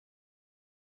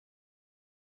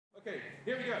Okay,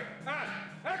 here we go. And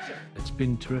action! It's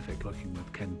been terrific working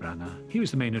with Ken Branagh. He was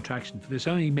the main attraction for this,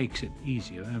 and he makes it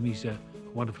easier. I mean, he's a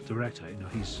wonderful director. You know,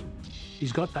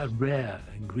 he's got that rare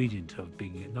ingredient of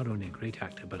being not only a great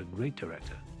actor but a great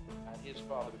director. And his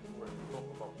father before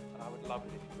him, and I would love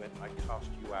it if you went, I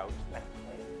cast you out.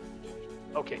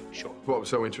 Okay, sure. What was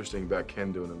so interesting about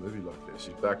Ken doing a movie like this,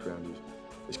 his background is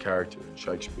his character in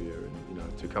Shakespeare, and you know,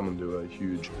 to come and do a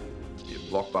huge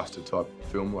blockbuster type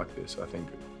film like this, I think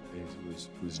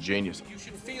was genius. You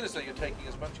should feel as though you're taking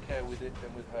as much care with it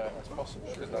and with her as possible,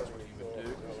 because that's what you would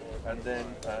do. And then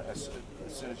as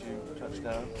soon as you touch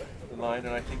down the line,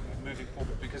 and I think moving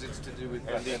forward, because it's to do with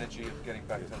that energy of getting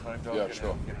back to home,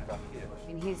 getting back here. I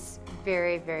mean, he's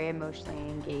very, very emotionally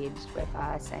engaged with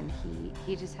us, and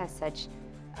he just has such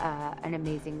an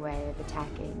amazing way of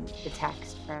attacking the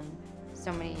text from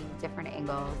so many different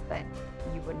angles that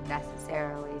you wouldn't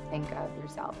necessarily think of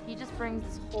yourself. He just brings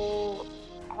this all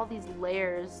these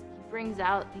layers. He brings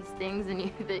out these things in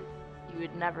you that you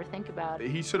would never think about.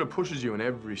 He sort of pushes you in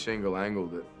every single angle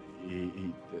that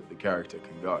the character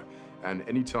can go. And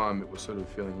anytime it was sort of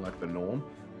feeling like the norm,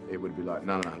 it would be like,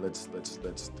 no, let's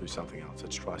do something else.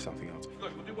 Let's try something else.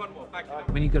 Look, we'll do one more. Back it up.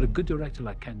 When you've got a good director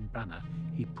like Ken Branagh,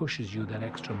 he pushes you that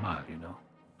extra mile, you know.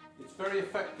 It's very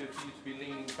effective for you to be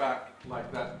leaning back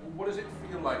like that. What does it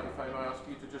feel like if I ask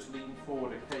you to just lean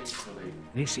forward occasionally?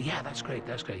 And he'll say, yeah, that's great.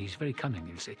 He's very cunning.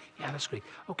 He'll say, yeah, that's great.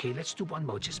 Okay, let's do one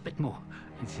more, just a bit more.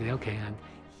 And he'll say, okay, and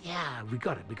yeah, we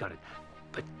got it.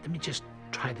 But let me just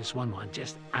try this one more and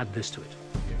just add this to it.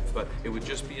 But it would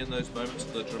just be in those moments,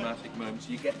 the dramatic moments,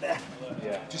 you get there.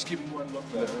 Yeah. Just give me one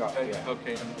look there. Okay, yeah.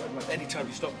 Okay. And anytime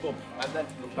you stop, boom. And then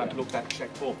look back,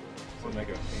 check, boom. And they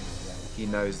go. He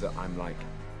knows that I'm like,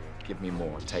 give me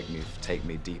more, take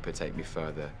me deeper, take me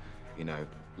further, you know,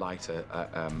 lighter,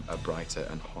 a brighter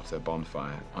and hotter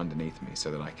bonfire underneath me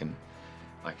so that I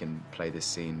can play this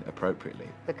scene appropriately.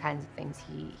 The kinds of things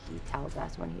he tells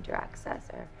us when he directs us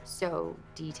are so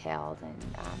detailed and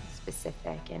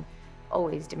specific, and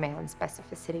always demands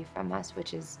specificity from us,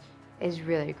 which is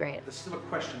really great. There's still a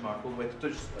question mark all the way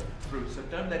through, so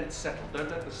don't let it settle. Don't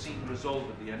let the scene resolve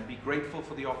at the end. Be grateful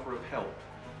for the offer of help,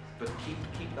 but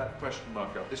keep that question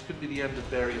mark up. This could be the end of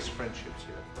various friendships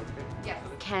here, okay? Yes.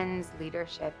 Ken's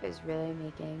leadership is really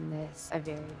making this a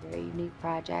very, very unique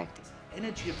project.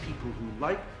 Energy of people who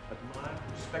like, admire,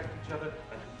 respect each other,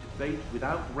 and who debate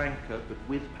without rancor, but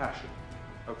with passion,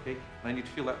 okay? And I need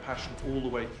to feel that passion all the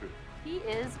way through. He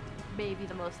is maybe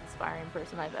the most inspiring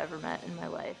person I've ever met in my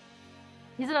life.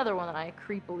 He's another one that I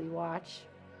creepily watch,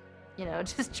 you know,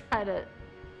 just try to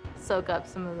soak up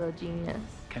some of the genius.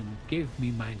 Ken gave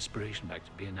me my inspiration back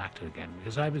to be an actor again,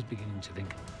 because I was beginning to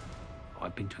think, oh,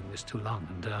 I've been doing this too long.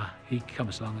 And he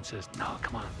comes along and says, no,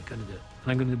 come on, we're going to do it.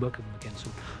 And I'm going to work with him again. So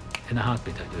in a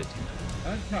heartbeat, I do it, you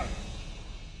know. And cut.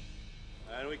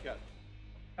 And we cut.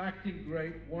 Acting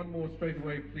great. One more straight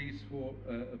away, please, for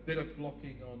a bit of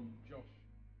blocking on Josh.